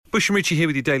Bush and Richie here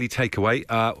with your daily takeaway.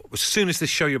 As soon as this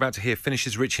show you're about to hear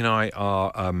finishes, Richie and I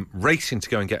are racing to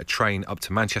go and get a train up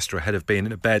to Manchester ahead of being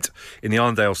in a bed in the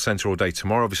Arndale Centre all day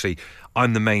tomorrow. Obviously,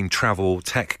 I'm the main travel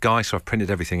tech guy, so I've printed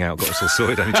everything out, got us all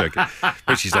sorted. Only joking.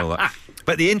 Richie's done all that.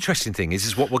 But the interesting thing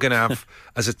is what we're going to have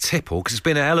as a tipple, because it's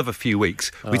been a hell of a few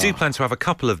weeks. We do plan to have a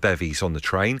couple of bevies on the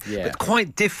train, but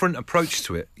quite different approach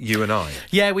to it, you and I.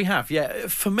 Yeah, we have. Yeah,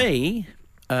 for me,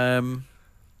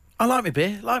 I like my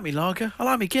beer, I like my lager, I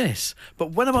like my Guinness.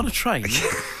 But when I'm on a train...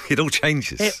 It all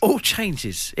changes. It all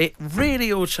changes. It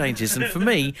really all changes. And for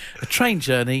me, a train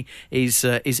journey is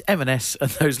M&S and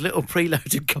those little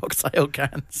preloaded cocktail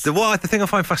cans. The thing I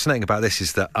find fascinating about this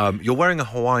is that you're wearing a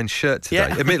Hawaiian shirt today,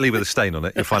 admittedly with a stain on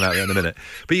it. You'll find out in a minute.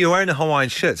 But you're wearing a Hawaiian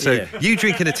shirt, so you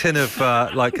drinking a tin of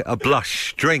like a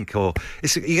blush drink, or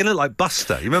you're going to look like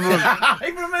Buster. You remember?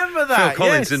 I remember that. Phil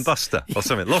Collins in Buster or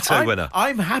something. Lotto winner.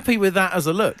 I'm happy with that as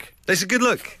a look. It's a good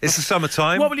look. It's the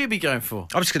summertime. What will you be going for?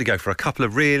 I'm just going to go for a couple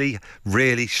of really,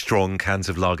 really strong cans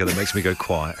of lager that makes me go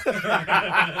quiet.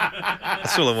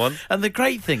 That's all I want. And the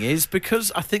great thing is,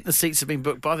 because I think the seats have been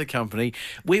booked by the company,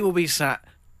 we will be sat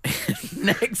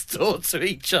next door to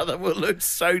each other. Will look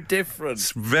so different.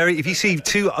 If you see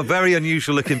two very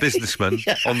unusual looking businessmen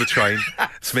on the train,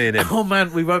 it's me and him. Oh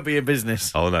man, we won't be in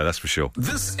business. Oh no, that's for sure.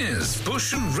 This is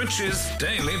Bush and Rich's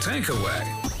Daily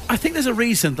Takeaway. I think there's a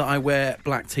reason that I wear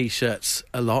black T-shirts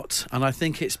a lot, and I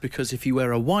think it's because if you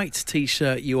wear a white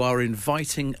T-shirt, you are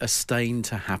inviting a stain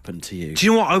to happen to you. Do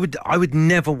you know what? I would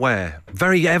never wear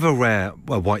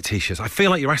white T-shirts. I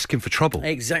feel like you're asking for trouble.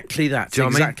 Exactly that. Do you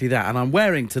know what I mean? That. And I'm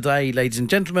wearing today, ladies and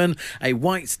gentlemen, a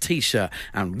white T-shirt.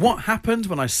 And what happened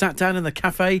when I sat down in the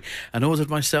cafe and ordered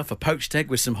myself a poached egg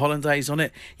with some hollandaise on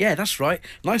it? Yeah, that's right.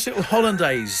 Nice little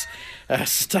hollandaise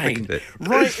stain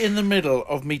right in the middle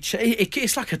of me.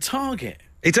 It's like a target.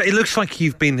 It looks like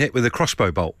you've been hit with a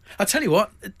crossbow bolt. I tell you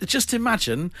what, just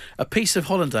imagine a piece of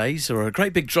hollandaise or a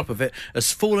great big drop of it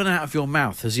has fallen out of your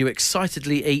mouth as you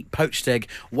excitedly eat poached egg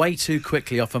way too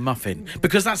quickly off a muffin,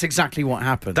 because that's exactly what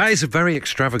happened. That is a very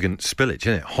extravagant spillage,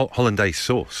 isn't it? Hollandaise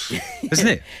sauce, isn't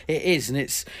it? It is, and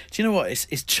it's. Do you know what?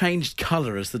 It's changed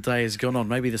colour as the day has gone on.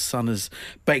 Maybe the sun has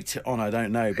baked it on. I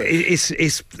don't know, but as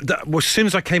soon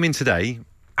as I came in today.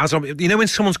 You know when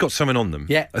someone's got something on them?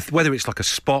 Yeah. Whether it's like a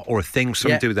spot or a thing,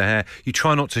 something to do with their hair, you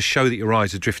try not to show that your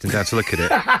eyes are drifting down to look at it.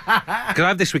 Because I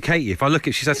have this with Katie. If I look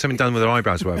at, she's had something done with her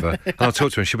eyebrows or whatever, and I'll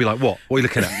talk to her and she'll be like, what are you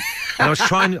looking at? And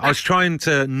I was trying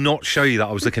to not show you that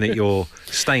I was looking at your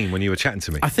stain when you were chatting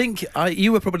to me. I think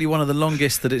you were probably one of the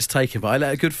longest that it's taken, but I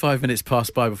let a good 5 minutes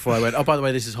pass by before I went, oh, by the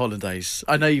way, this is hollandaise.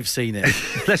 I know you've seen it.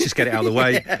 Let's just get it out of the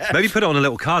way. Maybe put it on a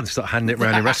little card and start handing it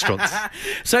around in restaurants.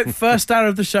 So, first hour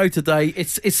of the show today,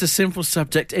 it's a simple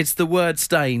subject. It's the word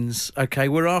stains. Okay,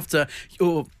 we're after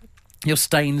your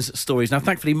stains stories. Now,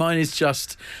 thankfully, mine is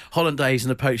just hollandaise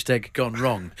and a poached egg gone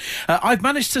wrong. I've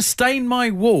managed to stain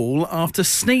my wall after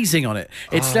sneezing on it.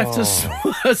 It's left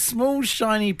a small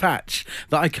shiny patch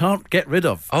that I can't get rid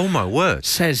of. Oh, my word.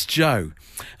 Says Joe.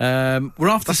 We're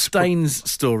after stains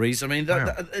stories. I mean,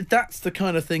 that's the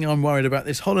kind of thing I'm worried about,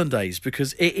 this hollandaise,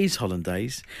 because it is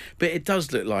hollandaise, but it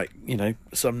does look like,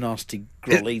 some nasty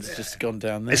grolly's just gone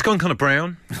down there. It's gone kind of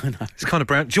brown. I know. It's kind of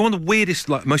brown. Do you want the weirdest,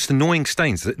 most annoying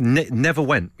stains that never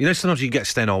went? Sometimes you get a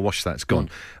stain, I'll wash that, it's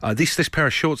gone. This pair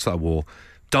of shorts that I wore,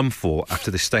 done for after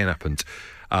this stain happened.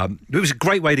 It was a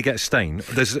great way to get a stain.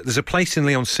 There's a place in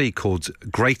Leigh-on-Sea called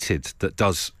Grated that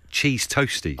does cheese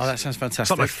toasties. Oh, that sounds fantastic. It's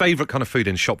like my favourite kind of food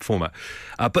in shop format.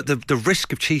 But the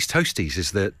risk of cheese toasties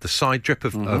is the side drip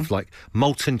of like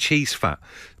molten cheese fat.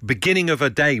 Beginning of a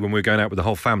day when we were going out with the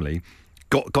whole family,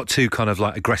 got too kind of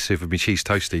like aggressive with my cheese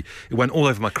toasty. It went all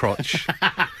over my crotch.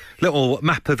 Little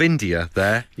map of India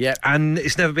there. Yeah. And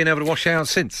it's never been able to wash out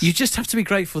since. You just have to be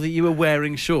grateful that you were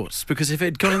wearing shorts, because if it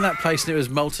had gone in that place and it was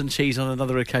molten cheese on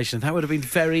another occasion, that would have been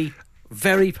very,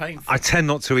 very painful. I tend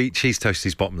not to eat cheese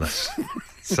toasties bottomless.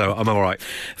 So I'm all right.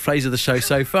 Phrase of the show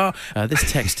so far.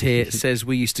 This text here says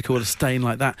we used to call a stain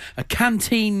like that a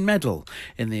canteen medal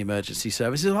in the emergency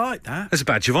services. I like that. It's a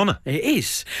badge of honour. It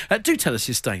is. Do tell us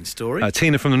your stain story.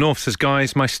 Tina from the North says,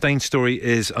 guys, my stain story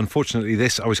is unfortunately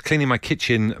this. I was cleaning my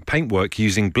kitchen paintwork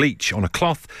using bleach on a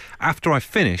cloth. After I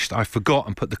finished, I forgot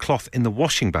and put the cloth in the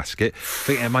washing basket.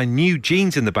 Thinking my new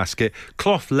jeans in the basket.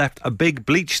 Cloth left a big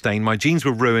bleach stain. My jeans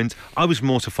were ruined. I was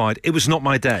mortified. It was not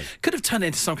my day. Could have turned it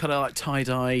into some kind of like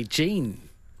tie-dye jean.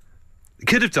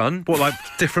 Could have done, like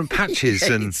different patches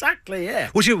and... Exactly,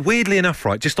 yeah. Was you, weirdly enough,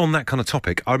 right, just on that kind of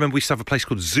topic, I remember we used to have a place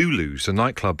called Zulu's, a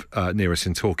nightclub near us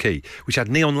in Torquay, which had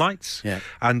neon lights. Yeah.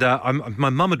 And my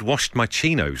mum had washed my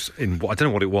chinos in, I don't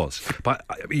know what it was, but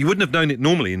you wouldn't have known it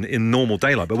normally in normal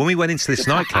daylight. But when we went into this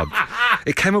nightclub,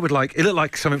 it came up with it looked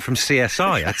like something from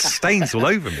CSI. It had stains all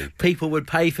over me. People would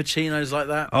pay for chinos like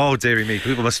that. Oh, dearie me,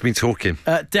 people must have been talking.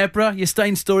 Deborah, your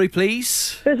stain story,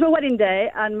 please. It was my wedding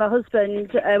day, and my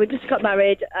husband, we just got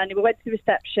married, and we went to the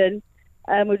reception,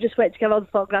 and we just waited to get all the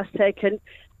photographs taken,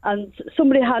 and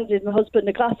somebody handed my husband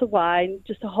a glass of wine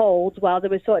just to hold while they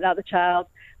were sorting out the child,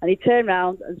 and he turned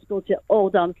round and spilled it all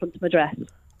down the front of my dress.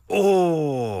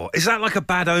 Oh, is that like a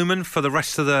bad omen for the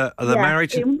rest of the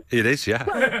marriage? It is, yeah.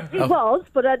 Well, it was,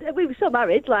 but we were still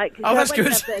married. That's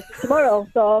good. Tomorrow,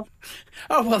 so.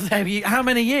 Oh, well, there you... How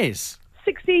many years?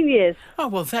 16 years. Oh,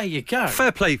 well, there you go.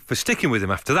 Fair play for sticking with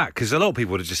him after that, because a lot of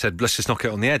people would have just said, let's just knock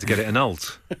it on the head to get it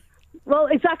annulled. Well,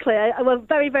 exactly. I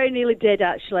very, very nearly did,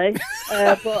 actually.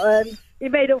 But he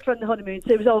made up for the honeymoon,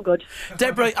 so it was all good.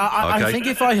 Deborah, I think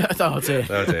if I... Oh, dear.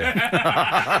 Oh,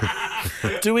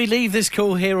 dear. Do we leave this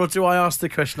call here, or do I ask the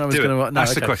question I was going to... No,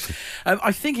 ask the question.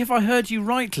 I think if I heard you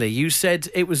rightly, you said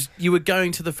you were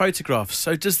going to the photographs.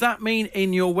 So does that mean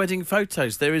in your wedding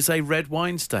photos there is a red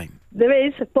wine stain? There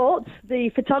is, but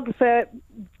the photographer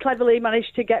cleverly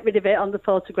managed to get rid of it on the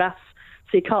photographs,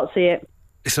 so you can't see it.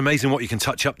 It's amazing what you can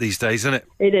touch up these days, isn't it?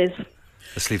 It is.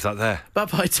 Let's leave that there.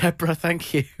 Bye-bye, Deborah.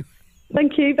 Thank you.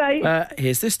 Thank you, bye.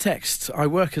 Here's this text. I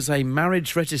work as a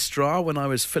marriage registrar. When I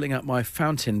was filling up my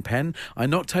fountain pen, I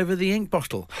knocked over the ink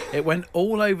bottle. It went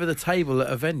all over the table at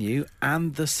a venue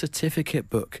and the certificate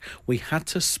book. We had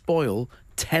to spoil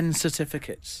 10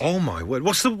 certificates. Oh, my word.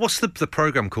 What's the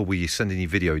programme called where you send in your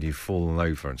video and you've fallen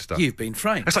over and stuff? You've been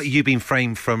framed. That's like You've Been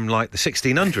Framed from, the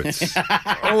 1600s.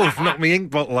 Oh, I've knocked my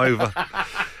ink bottle over.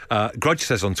 Grudge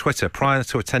says on Twitter, prior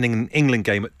to attending an England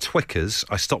game at Twickers,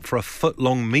 I stopped for a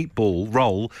foot-long meatball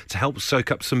roll to help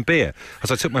soak up some beer. As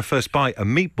I took my first bite, a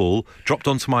meatball dropped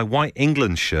onto my white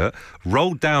England shirt,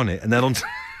 rolled down it, and then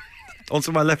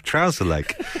onto my left trouser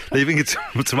leg, leaving a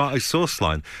tomato sauce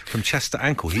line from chest to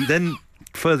ankle. He then...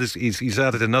 Further, he's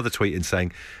added another tweet in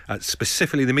saying,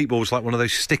 specifically the meatball was like one of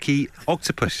those sticky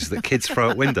octopuses that kids throw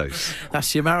at windows.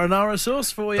 That's your marinara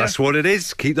sauce for you. That's what it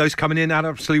is. Keep those coming in at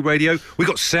Absolute Radio. We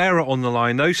got Sarah on the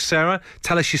line, though. Sarah,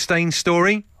 tell us your stain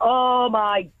story. Oh,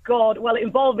 my God. Well, it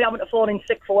involved me having to phone in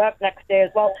sick for work next day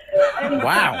as well.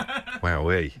 Wow.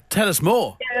 Wowee. Tell us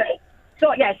more.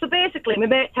 So basically, my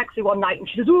mate texted me one night and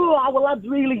she says, our lad's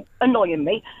really annoying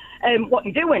me. What are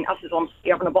you doing? I said, I'm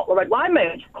having a bottle of red wine,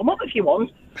 mate. Come up if you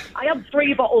want. I had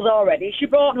 3 bottles already. She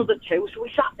brought another 2, so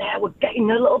we sat there. We're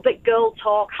getting a little bit girl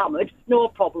talk hammered, no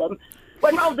problem.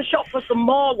 Went round the shop for some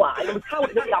more wine, and we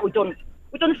counted it out. We've done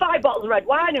 5 bottles of red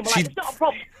wine, and we're like, it's not a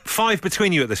problem. 5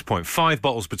 between you at this point. 5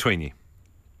 bottles between you.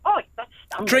 Oh, that's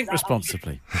standard. Drink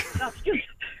responsibly. That's just...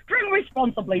 Drink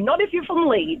responsibly, not if you're from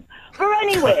Leeds. But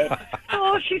anyway,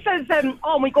 so she says,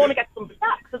 we're going to get some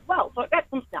snacks as well. So I get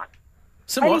some snacks.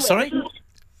 Some what, sorry?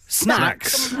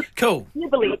 Snacks. Cool. You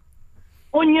believe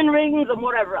onion rings and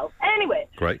whatever else. Anyway,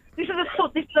 great. This is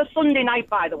a Sunday night,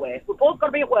 by the way. We've both got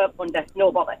to be at work Monday,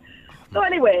 no bother. So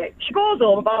anyway, she goes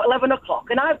home about 11 o'clock,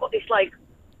 and I've got this,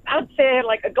 I'd say,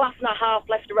 a glass and a half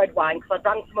left of red wine, because I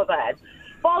drank some of hers.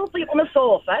 Fall asleep on the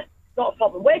sofa, not a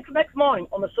problem. Wake up next morning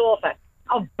on the sofa.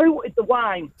 I've booted the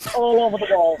wine all over the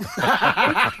wall.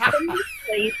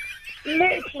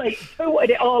 literally booted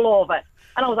it all over.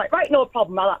 And I was like, right, no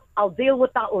problem. I'll deal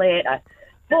with that later.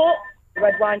 But the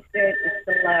red wine stain is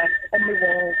still there on the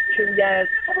wall 2 years,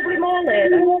 probably more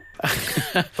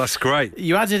later. That's great.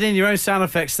 You added in your own sound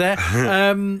effects there.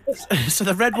 So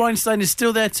the red wine stain is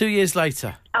still there 2 years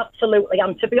later? Absolutely.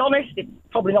 And to be honest, it's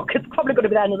probably going to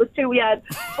be there another 2 years.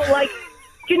 But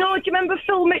do you remember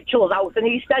Phil Mitchell's house in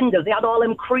EastEnders? They had all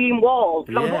them cream walls.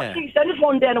 Yeah. I was watching EastEnders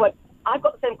one day and I went, I've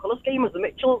got the same colour scheme as the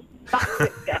Mitchells. That's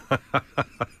it, yeah.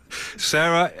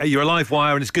 Sarah, you're a live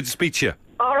wire and it's good to speak to you.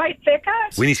 All right, take care.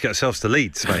 We need to get ourselves to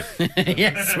Leeds, mate.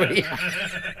 Yes, we.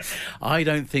 I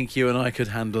don't think you and I could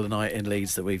handle a night in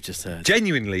Leeds that we've just heard.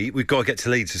 Genuinely, we've got to get to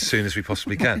Leeds as soon as we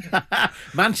possibly can.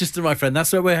 Manchester, my friend,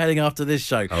 that's where we're heading after this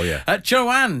show. Oh, yeah.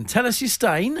 Joanne, tell us your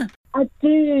stain. I do,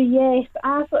 yes.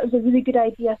 I thought it was a really good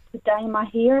idea to dye my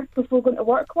hair before going to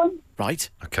work one. Right.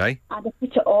 Okay. And I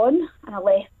put it on and I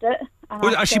left it. And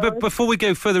Well, I actually, but showered. before we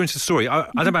go further into the story, I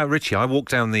don't know about Richie. I walk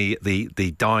down the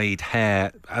dyed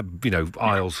hair,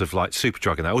 aisles of like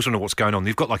Superdrug, and I always wonder what's going on.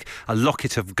 You've got like a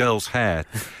locket of girls' hair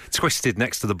twisted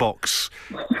next to the box.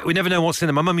 We never know what's in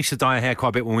them. My mum used to dye her hair quite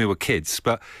a bit when we were kids,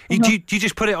 but do you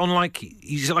just put it on like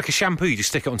a shampoo? You just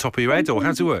stick it on top of your head, or how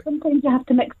does it work? Sometimes you have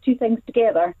to mix two things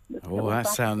together. Oh, that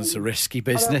sounds a risky It's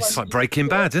business. like Breaking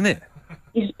Bad, isn't it?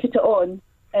 You just put it on.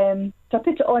 So I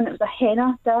put it on. It was a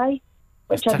henna dye,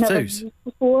 which That's I've never tattoos. used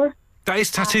before. That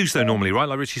is tattoos, though, normally, right?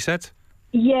 Like Richie said.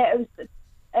 Yeah, it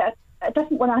was a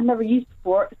different one I'd never used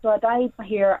before. So I dyed my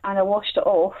hair and I washed it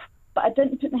off, but I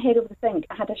didn't put my head over the sink.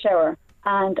 I had a shower,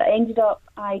 and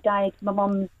I dyed my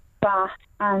mum's bath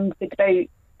and the grout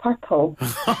purple,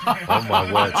 Oh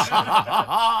my words!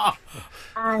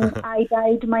 and I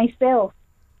dyed myself,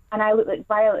 and I looked like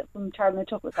Violet from Charlie and the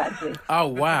Chocolate Factory. Oh,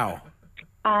 wow.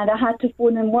 And I had to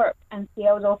phone in work and say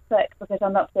I was off sick because I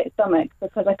had an upset stomach,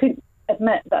 because I couldn't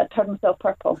admit that I turned myself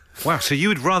purple. Wow. So you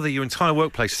would rather your entire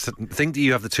workplace think that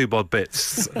you have the two bod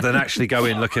bits than actually go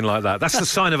in looking like that? That's the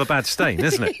sign of a bad stain,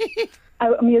 isn't it? I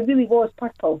mean, it really was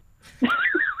purple.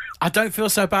 I don't feel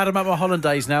so bad about my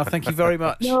hollandaise now. Thank you very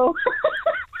much. No.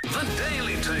 The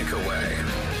Daily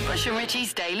Takeaway. Bush and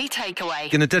Richie's Daily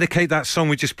Takeaway. Going to dedicate that song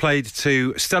we just played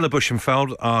to Stella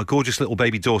Bushенfeld, our gorgeous little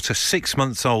baby daughter, 6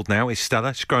 months old now. Is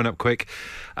Stella? She's grown up quick.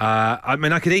 I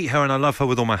mean, I could eat her and I love her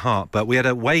with all my heart, but we had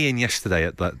a weigh-in yesterday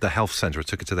at the health centre. I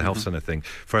took her to the health centre thing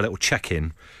for a little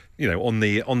check-in, on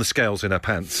the scales in her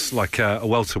pants, like a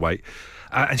welterweight.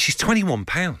 And she's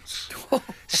 £21.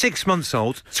 6 months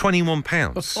old,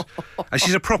 £21. And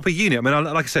she's a proper unit. I mean,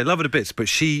 like I said, love her to bits, but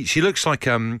she looks like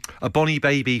a Bonnie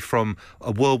baby from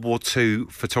a World War II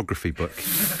photography book.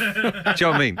 Do you know what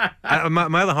I mean?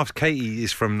 My other half, Katie,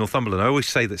 is from Northumberland. I always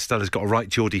say that Stella's got a right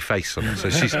Geordie face on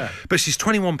her. So but she's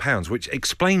 £21, which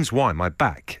explains why my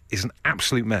back is an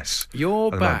absolute mess. Your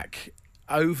at the moment. back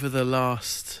over the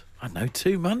last,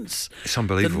 2 months. It's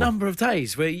unbelievable. The number of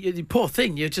days where, you poor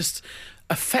thing, you're just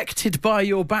affected by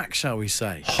your back, shall we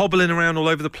say. Hobbling around all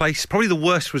over the place. Probably the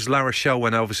worst was La Rochelle,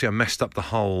 when obviously I messed up the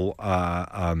whole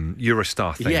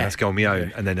Eurostar thing. Yeah. I had to go on my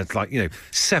own. And then it's like,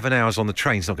 7 hours on the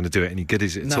train's not going to do it any good,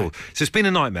 is it at No. all? So it's been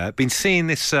a nightmare. Been seeing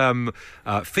this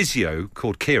physio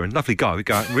called Kieran. Lovely guy. We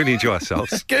go out and really enjoy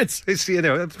ourselves. Good. It's, we're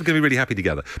going to be really happy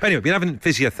together. But anyway, been having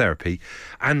physiotherapy.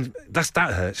 And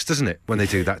that hurts, doesn't it, when they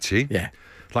do that to you? Yeah.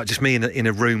 Like just me in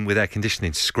a room with air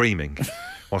conditioning screaming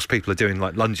whilst people are doing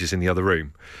like lunges in the other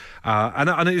room.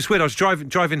 And it was weird. I was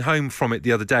driving home from it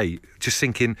the other day just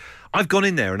thinking, I've gone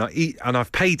in there and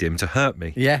I've paid him to hurt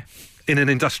me Yeah. in an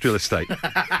industrial estate.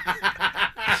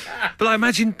 But like,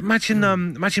 imagine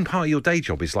part of your day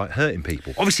job is like hurting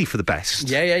people. Obviously for the best.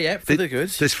 Yeah. For the good.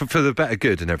 There's for the better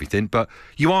good and everything, but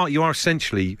you are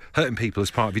essentially hurting people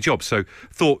as part of your job. So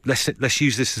thought let's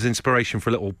use this as inspiration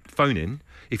for a little phone in.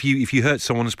 If you hurt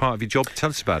someone as part of your job, tell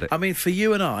us about it. I mean, for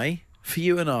you and I,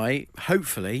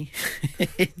 hopefully,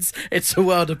 it's a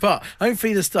world apart.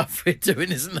 Hopefully the stuff we're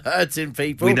doing isn't hurting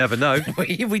people. We never know.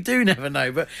 we do never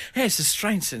know, but yeah, it's a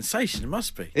strange sensation. It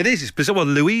must be. It is. It's bizarre. Well,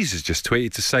 Louise has just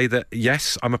tweeted to say that,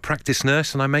 yes, I'm a practice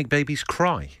nurse and I make babies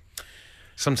cry.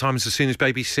 Sometimes as soon as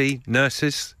babies see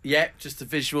nurses, Yeah, just a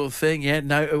visual thing. Yeah,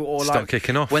 no, or Start like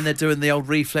kicking off. when they're doing the old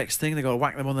reflex thing. They got to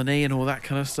whack them on the knee and all that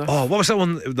kind of stuff. oh, what was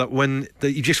that one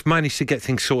that you just managed to get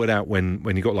things sorted out when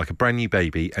you got like a brand new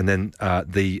baby and then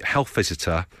the health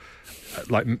visitor,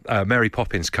 like Mary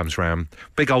Poppins, comes round,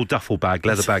 big old duffel bag,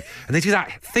 leather bag, and they do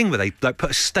that thing where they like put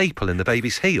a staple in the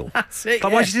baby's heel. That's it,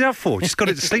 Like, yeah. why'd you do that for? Just got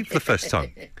it to sleep for the first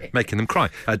time, making them cry.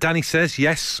 Danny says,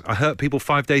 yes, I hurt people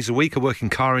 5 days a week. I work in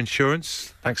car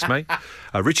insurance. Thanks, mate.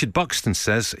 Richard Buxton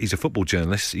says, he's a football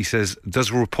journalist. He says,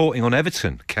 does reporting on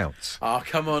Everton count? Oh,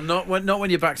 come on, not when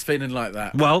your back's feeling like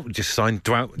that. Well, just signed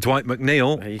Dwight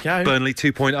McNeil. There you go. Burnley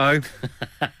 2.0.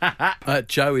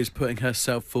 Jo is putting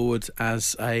herself forward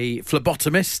as a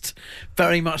phlebotomist,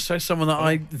 very much so. Someone that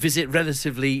I visit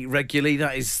relatively regularly.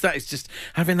 That is just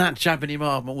having that jab in your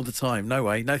arm all the time. No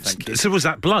way, no thank you. So was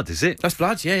that blood, is it? That's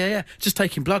blood. Yeah. Just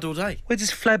taking blood all day. Where does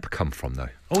phleb come from, though?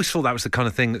 I always thought that was the kind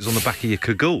of thing that's on the back of your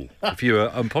cagoule if you were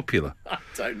unpopular.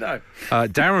 Don't know.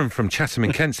 Darren from Chatham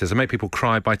in Kent says, I make people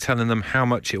cry by telling them how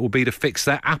much it will be to fix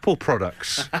their Apple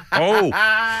products. Oh! We've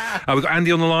got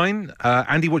Andy on the line.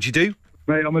 Andy, what do you do?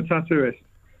 Mate, I'm a tattooist.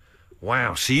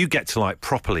 Wow, so you get to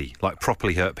properly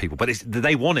hurt people, but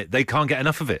they want it. They can't get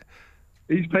enough of it.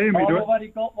 He's paying me to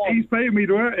He's paying me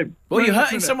to hurt him. Well, you're Wait a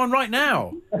hurting minute. someone right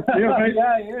now. Yeah,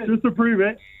 mate. Just to prove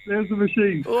it, there's the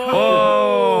machine.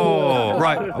 Oh,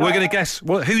 right. We're going to guess.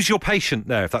 Who's your patient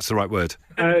there, if that's the right word?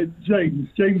 James.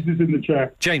 James is in the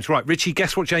chair. James, right. Richie,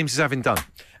 guess what James is having done.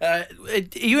 Are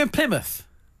you in Plymouth?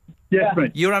 Yes,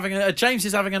 mate. You're having James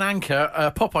is having an anchor,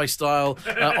 Popeye style,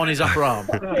 on his upper arm.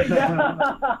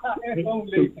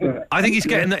 I think he's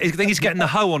getting the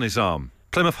hoe on his arm.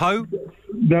 Plymouth hoe?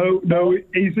 No,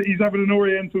 he's having an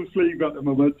Oriental sleeve at the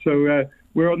moment, so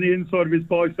we're on the inside of his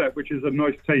bicep, which is a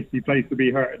nice, tasty place to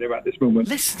be hurting him at this moment.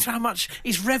 Listen to how much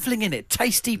he's revelling in it.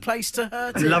 Tasty place to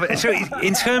hurt him. Love it. So,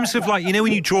 in terms of like, you know,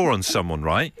 when you draw on someone,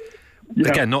 right? Yeah.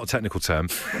 Again, not a technical term.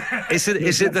 Is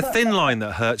it the thin line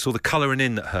that hurts or the colouring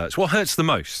in that hurts? What hurts the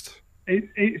most?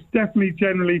 It's definitely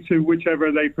generally to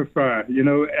whichever they prefer. You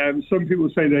know, some people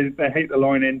say they hate the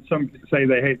line in, some say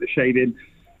they hate the shading.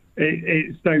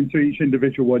 It's down to each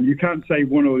individual one. You can't say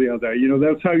one or the other. You know,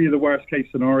 they'll tell you the worst case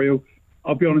scenario.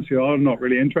 I'll be honest with you, I'm not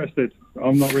really interested.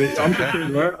 I'm just here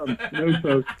to hurt.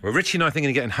 So. Well, Richie and I are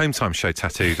thinking of getting Home Time Show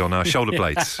tattooed on our shoulder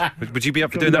blades. Would you be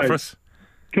up for doing that for us?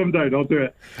 Come down, I'll do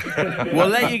it. We'll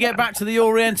let you get back to the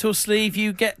Oriental sleeve.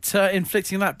 You get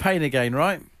inflicting that pain again,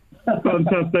 right?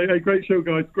 Fantastic. Hey, great show,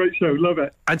 guys. Great show. Love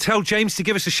it. And tell James to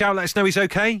give us a shout. Let us know he's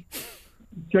okay.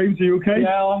 James, are you okay?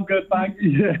 Yeah, I'm good, thanks.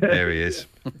 Yeah. There he is.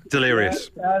 Delirious.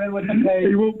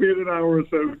 He won't be in an hour or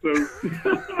so.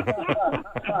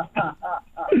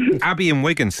 Abby in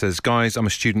Wigan says, guys, I'm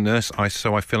a student nurse,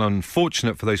 so I feel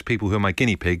unfortunate for those people who are my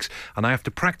guinea pigs and I have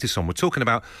to practice on. We're talking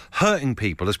about hurting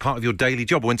people as part of your daily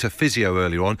job. I went to physio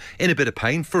earlier on, in a bit of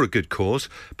pain, for a good cause,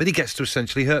 but he gets to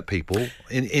essentially hurt people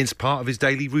as part of his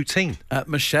daily routine.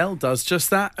 Michelle does just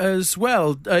that as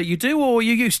well. You do, or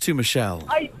you used to, Michelle?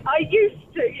 I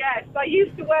used to, yes. I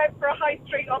used to work for a high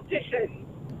street optician,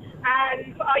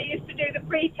 and I used to do the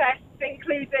pre-tests,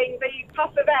 including the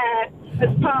puff of air as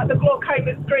part of the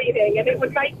glaucoma screening, and it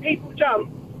would make people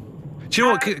jump. Do you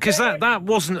know what? Because that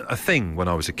wasn't a thing when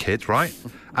I was a kid, right?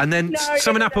 And then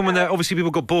something happened when obviously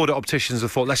people got bored at opticians and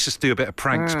thought, let's just do a bit of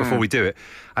pranks before we do it.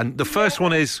 And the first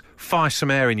one is fire some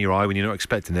air in your eye when you're not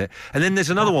expecting it. And then there's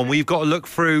another one where you've got to look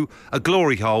through a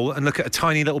glory hole and look at a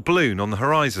tiny little balloon on the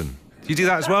horizon. Do you do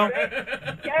that as well?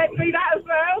 Yeah, do that as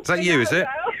well. Is that you, is it?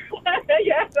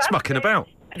 Yes. It's mucking about.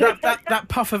 That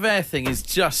puff of air thing is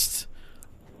just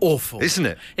awful. Isn't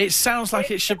it? It sounds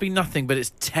like it should be nothing, but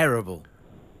it's terrible.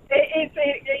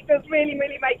 It does really,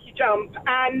 really make you jump.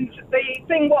 And the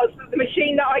thing was that the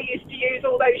machine that I used to use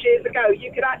all those years ago,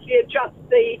 you could actually adjust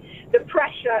the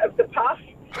pressure of the puff.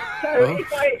 So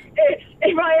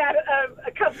if I had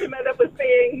a customer that was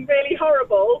being really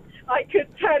horrible, I could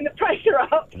turn the pressure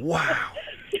up. Wow.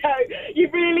 So you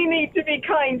really need to be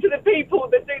kind to the people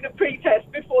that do the pre-test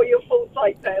before your full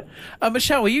sight test.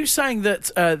 Michelle, are you saying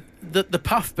that the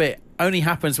puff bit only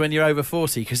happens when you're over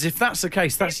 40? Because if that's the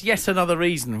case, that's yet another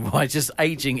reason why just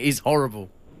ageing is horrible.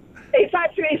 It's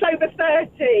over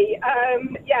 30.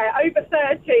 Over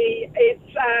 30,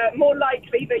 it's more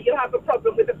likely that you'll have a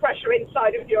problem with the pressure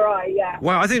inside of your eye, yeah.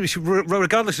 Well, I think we should,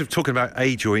 regardless of talking about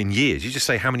age or in years, you just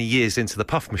say how many years into the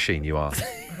puff machine you are.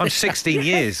 I'm 16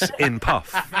 years in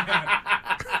puff.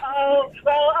 Oh,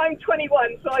 well, I'm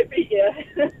 21, so I beat you.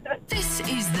 This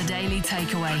is the Daily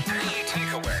Takeaway.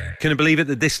 Can you believe it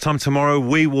that this time tomorrow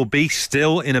we will be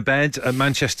still in a bed at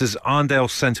Manchester's Arndale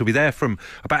Centre? We'll be there from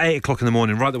about 8 o'clock in the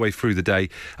morning right the way through the day,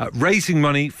 raising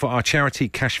money for our charity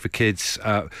Cash for Kids,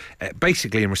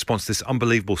 basically in response to this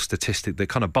unbelievable statistic that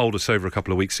kind of bowled us over a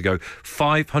couple of weeks ago.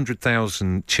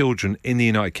 500,000 children in the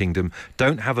United Kingdom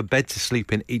don't have a bed to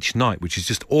sleep in each night, which is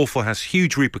just awful, has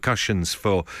huge repercussions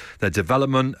for their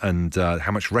development and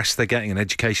how much rest they're getting and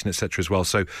education, etc. as well.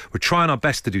 So we're trying our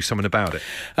best to do something about it.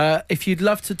 If you'd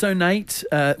love to donate,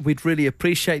 we'd really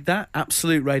appreciate that.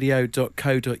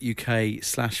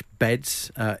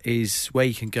 absoluteradio.co.uk/beds is where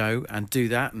you can go and do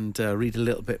that and read a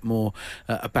little bit more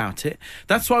about it.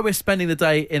 That's why we're spending the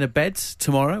day in a bed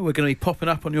tomorrow. We're going to be popping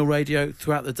up on your radio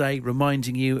throughout the day,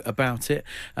 reminding you about it,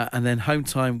 and then Home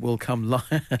Time will come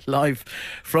live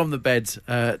from the bed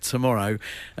tomorrow.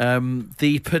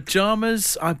 The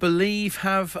pyjamas, I believe,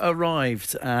 have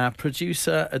arrived.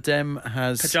 Producer Adem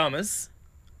has... Pyjamas?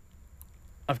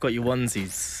 I've got your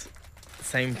onesies.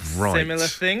 Right. Similar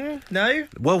thing? No?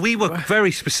 Well, we were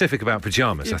very specific about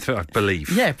pyjamas, I believe.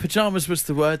 Yeah, pyjamas was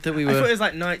the word that we were... I thought it was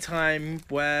like nighttime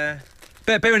wear.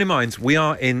 Bearing in mind, we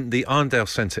are in the Arndale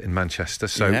Centre in Manchester,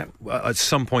 so at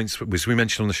some points, as we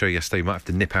mentioned on the show yesterday, you might have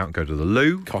to nip out and go to the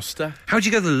loo. Costa. How do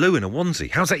you go to the loo in a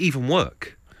onesie? How does that even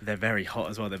work? They're very hot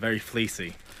as well. They're very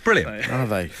fleecy. Brilliant. So, are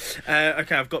they?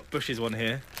 Okay, I've got Bush's one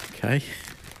here. Okay.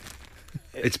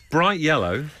 It's bright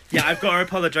yellow. Yeah, I've got to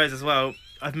apologise as well.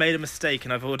 I've made a mistake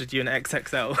and I've ordered you an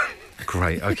XXL.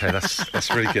 Great, okay,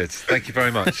 that's really good. Thank you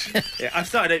very much. Yeah, I've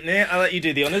started opening it. I'll let you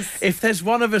do the honours. If there's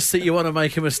one of us that you want to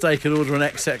make a mistake and order an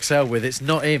XXL with, it's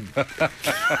not him.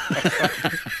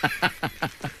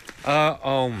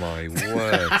 Oh my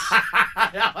word.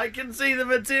 I can see the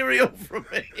material from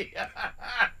here.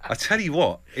 I tell you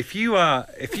what, if you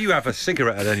have a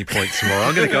cigarette at any point tomorrow,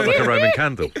 I'm going to go up like a Roman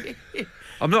candle.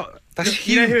 I'm not. That's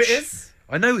huge. You know who it is?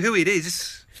 I know who it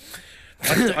is.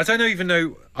 I don't even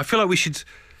know. I feel like we should.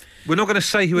 We're not going to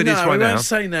say who it is right we now. won't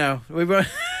say now. We won't.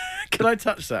 Can I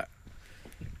touch that?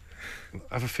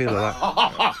 I have a feel of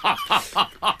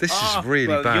that. This is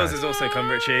really bad. Yours has also come,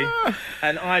 Richie.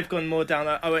 And I've gone more down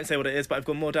I won't say what it is, but I've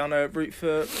gone more down a route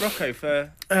for Rocco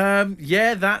for...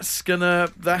 Yeah, that's gonna...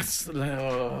 That's... whoa,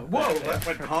 that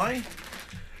went high.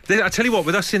 I tell you what,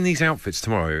 with us in these outfits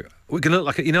tomorrow, we're going to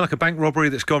look like like a bank robbery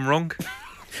that's gone wrong.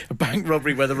 A bank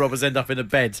robbery where the robbers end up in a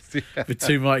bed with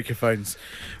two microphones.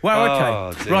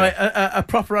 Wow, okay. Dear. Right, a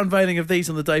proper unveiling of these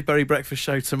on the Dave Berry Breakfast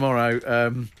Show tomorrow.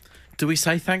 Do we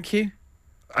say thank you?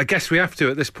 I guess we have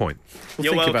to at this point.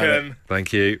 You're think about it. welcome.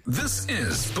 Thank you. This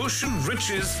is Bush and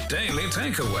Rich's Daily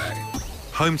Takeaway.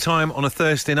 Home time on a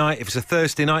Thursday night. If it's a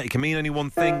Thursday night, it can mean only one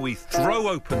thing. We throw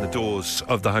open the doors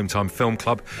of the Home Time Film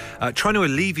Club, trying to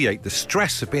alleviate the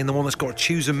stress of being the one that's got to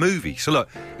choose a movie. So look,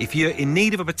 if you're in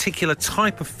need of a particular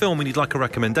type of film and you'd like a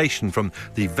recommendation from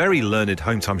the very learned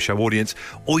Home Time Show audience,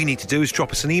 all you need to do is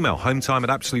drop us an email,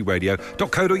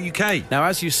 hometime@absoluteradio.co.uk. Now,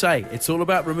 as you say, it's all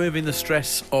about removing the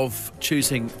stress of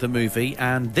choosing the movie,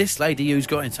 and this lady who's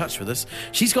got in touch with us,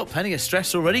 she's got plenty of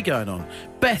stress already going on.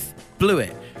 Beth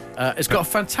Blewett. It's got a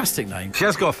fantastic name. She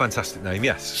has got a fantastic name,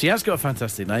 yes. She has got a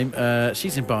fantastic name.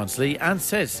 She's in Barnsley and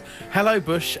says, "Hello,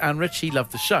 Bush and Richie,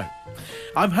 love the show.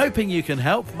 I'm hoping you can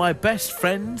help. My best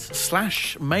friend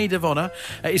 / maid of honour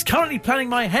is currently planning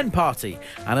my hen party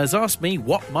and has asked me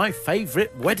what my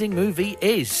favourite wedding movie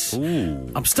is.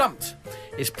 Ooh. I'm stumped.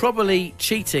 It's probably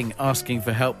cheating asking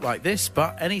for help like this,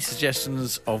 but any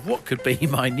suggestions of what could be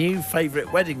my new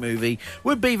favourite wedding movie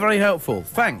would be very helpful.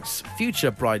 Thanks,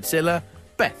 future bridezilla,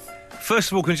 Beth."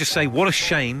 First of all, can I just say, what a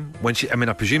shame when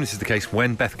I presume this is the case,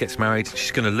 when Beth gets married,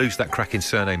 she's going to lose that cracking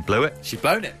surname Blewett. She's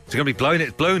blown it. She's going to be blown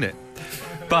it.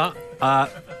 But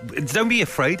don't be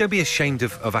afraid, don't be ashamed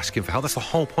of asking for help. That's the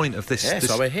whole point of this,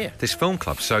 so we're here. This film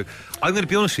club. So I'm going to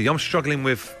be honest with you, I'm struggling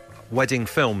with wedding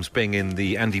films being in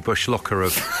the Andy Bush locker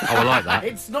of, I like that.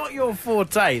 It's not your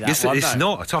forte, that It's one, it's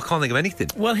no. not. I can't think of anything.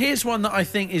 Well, here's one that I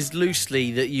think is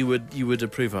loosely that you would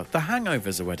approve of. The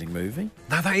Hangover's a wedding movie.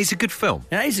 Now, that is a good film.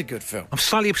 Yeah, it is a good film. I'm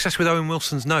slightly obsessed with Owen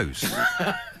Wilson's nose.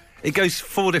 It goes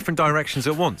 4 different directions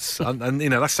at once. And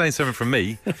that's saying something from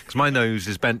me, because my nose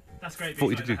is bent. That's great,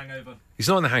 40 but he's not in The Hangover. He's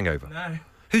not in The Hangover? No.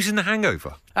 Who's in The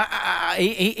Hangover?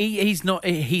 He's not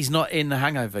in The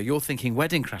Hangover. You're thinking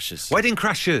Wedding Crashers. Wedding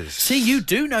Crashers. See, you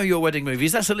do know your wedding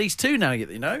movies. That's at least 2 now,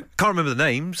 you know. Can't remember the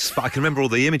names, but I can remember all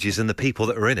the images and the people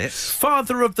that are in it.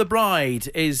 Father of the Bride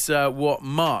is what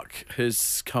Mark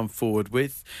has come forward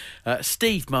with.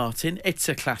 Steve Martin, it's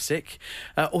a classic.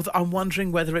 Although I'm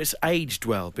wondering whether it's aged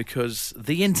well, because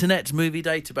the Internet Movie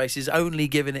Database is only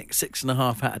giving it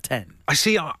 6.5 out of 10. I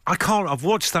see. I can't. I've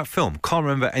watched that film. Can't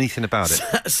remember anything about it.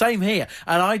 Same here,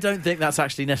 and I don't think that's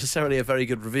actually necessarily a very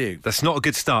good review. That's not a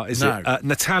good start, is No. it?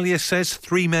 Natalia says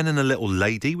 3 Men and a Little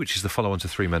Lady, which is the follow-on to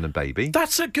 3 Men and Baby.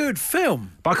 That's a good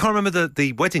film. But I can't remember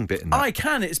the wedding bit in that. I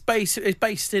can. It's based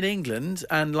in England,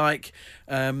 and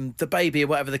the baby or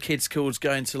whatever the kid's called is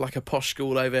going to like a posh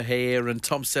school over here, and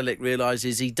Tom Selleck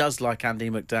realises he does like Andy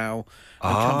McDowell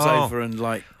and comes over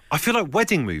and I feel like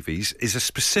wedding movies is a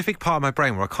specific part of my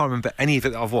brain where I can't remember any of it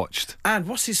that I've watched. And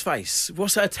what's his face?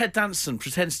 Ted Danson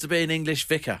pretends to be an English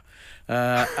vicar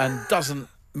and doesn't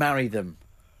marry them.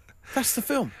 That's the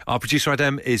film. Our producer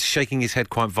Adam is shaking his head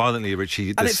quite violently,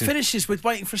 Richie. And it finishes with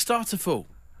Waiting for a Star to Fall.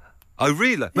 Oh,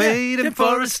 really? Waiting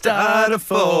for a star to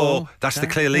fall. That's the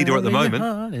clear leader at the moment.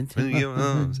 Yeah, it's in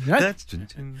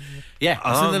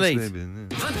the lead. The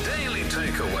Daily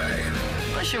Takeaway.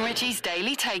 Bush and Richie's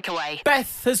Daily Takeaway.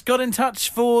 Beth has got in touch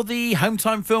for the Home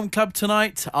Time Film Club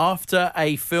tonight after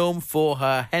a film for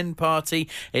her hen party.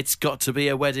 It's got to be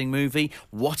a wedding movie.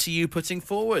 What are you putting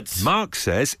forward? Mark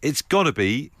says it's got to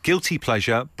be Guilty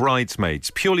Pleasure Bridesmaids,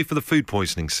 purely for the food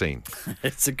poisoning scene.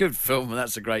 It's a good film and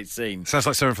that's a great scene. Sounds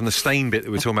like something from the Stain bit that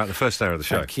we were talking about in the first hour of the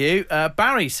show. Thank you.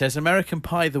 Barry says American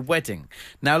Pie The Wedding.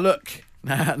 Now look...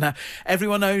 Now,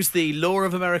 everyone knows the law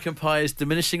of American Pie is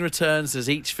diminishing returns as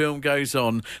each film goes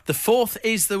on. The 4th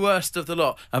is the worst of the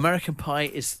lot. American Pie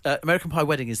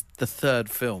Wedding is the 3rd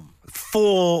film.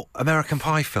 4 American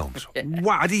Pie films.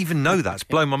 Wow, I didn't even know that. It's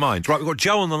blown my mind. Right, we've got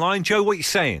Joe on the line. Joe, what are you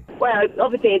saying? Well,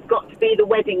 obviously it's got to be The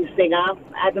Wedding Singer,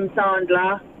 Adam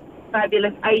Sandler,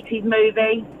 fabulous 80s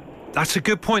movie. That's a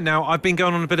good point. Now, I've been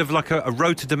going on a bit of like a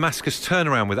road to Damascus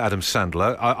turnaround with Adam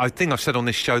Sandler. I think I've said on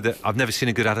this show that I've never seen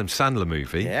a good Adam Sandler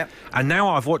movie. Yeah. And now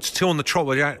I've watched Two on the Trot,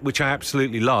 which I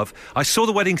absolutely love. I saw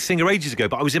The Wedding Singer ages ago,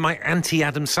 but I was in my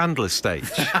anti-Adam Sandler stage.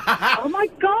 Oh, my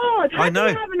God. How I know.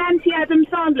 do you have an anti-Adam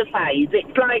Sandler phase?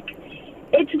 It's like...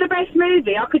 It's the best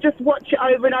movie. I could just watch it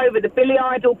over and over. The Billy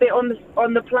Idol bit on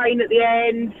the plane at the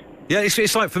end. Yeah,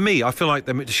 it's like for me, I feel like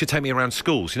they should take me around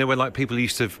schools. You know, when like people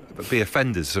used to be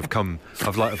offenders have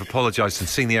apologised and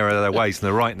seen the error of their ways and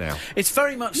they're right now. It's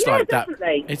very much Yeah, like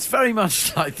definitely. that. It's very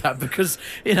much like that because,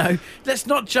 you know, let's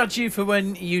not judge you for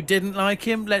when you didn't like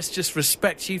him. Let's just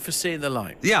respect you for seeing the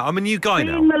light. Yeah, I'm a new guy Seen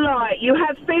now. the light. You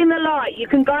have seen the light. You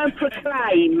can go and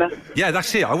proclaim. Yeah,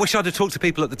 that's it. I wish I'd have talked to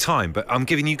people at the time, but I'm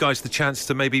giving you guys the chance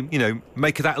to maybe, you know,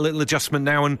 make that little adjustment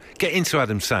now and get into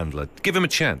Adam Sandler. Give him a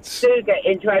chance. Do get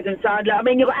into Adam Sandler. I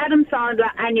mean, you've got Adam Sandler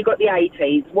and you've got the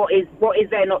 80s. What is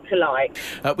there not to like?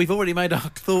 We've already made our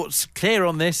thoughts clear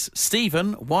on this.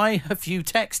 Stephen, why have you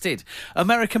texted?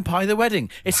 American Pie The Wedding.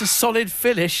 It's a solid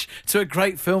finish to a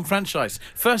great film franchise.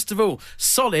 First of all,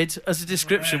 solid as a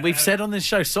description. We've said on this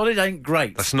show, solid ain't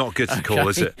great. That's not good to call,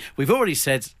 is it? We've already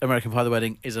said American Pie The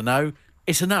Wedding is a no.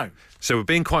 It's a no. So we're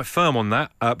being quite firm on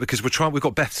that because we've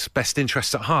got best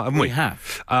interests at heart, haven't we? We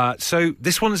have. So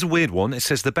this one is a weird one. It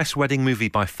says the best wedding movie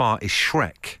by far is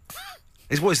Shrek.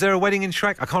 Is there a wedding in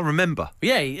Shrek? I can't remember.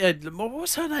 Yeah,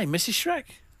 what's her name? Mrs. Shrek?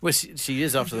 Well, she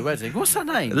is after the wedding. What's her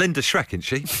name? Linda Shrek, isn't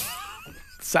she?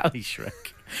 Sally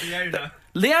Shrek. Leona.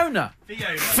 Fiona.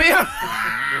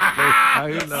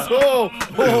 Oh,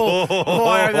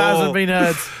 I hope that hasn't been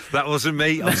heard. That wasn't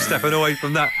me. I'm stepping away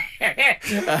from that.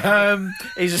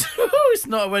 It's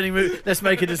not a wedding movie. Let's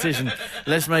make a decision.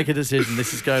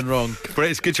 This is going wrong. But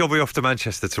it's a good job we're off to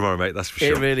Manchester tomorrow, mate. That's for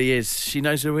sure. It really is. She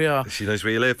knows who we are. She knows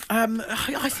where you live.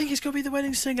 I think it's got to be The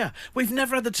Wedding Singer. We've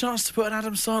never had the chance to put an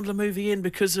Adam Sandler movie in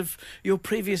because of your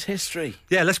previous history.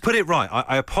 Yeah, let's put it right.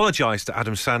 I apologise to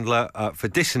Adam Sandler for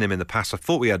dissing him in the past. I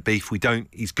thought we had beef. We don't.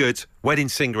 He's good. Wedding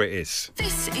Singer it is.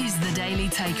 This is the Daily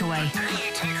Takeaway.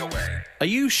 Are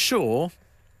you sure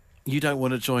you don't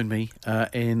want to join me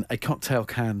in a cocktail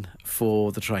can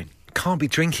for the train? Can't be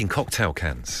drinking cocktail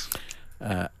cans.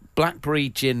 Blackberry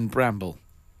gin bramble.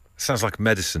 Sounds like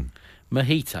medicine.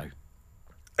 Mojito.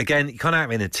 Again, you can't have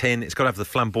it in a tin. It's got to have the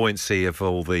flamboyancy of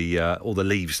all the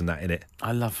leaves and that in it.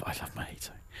 I love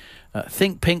mojito.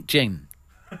 Think pink gin.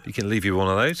 You can leave you one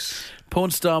of those.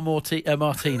 Porn star martini.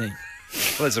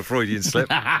 Well, there's a Freudian slip.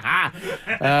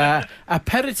 Aperitivo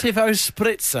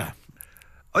spritzer.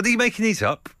 Are you making these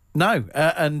up? No,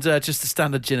 and just a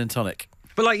standard gin and tonic.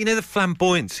 But like, you know, the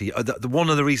flamboyancy, one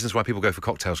of the reasons why people go for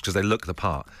cocktails because they look the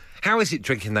part. How is it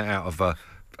drinking that out of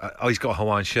he's got a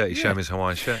Hawaiian shirt. He's showing his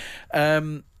Hawaiian shirt.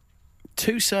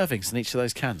 2 servings in each of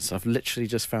those cans. I've literally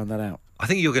just found that out. I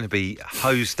think you're going to be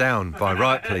hosed down by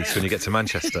riot police when you get to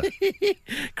Manchester.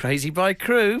 Crazy by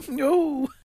crew. Ooh.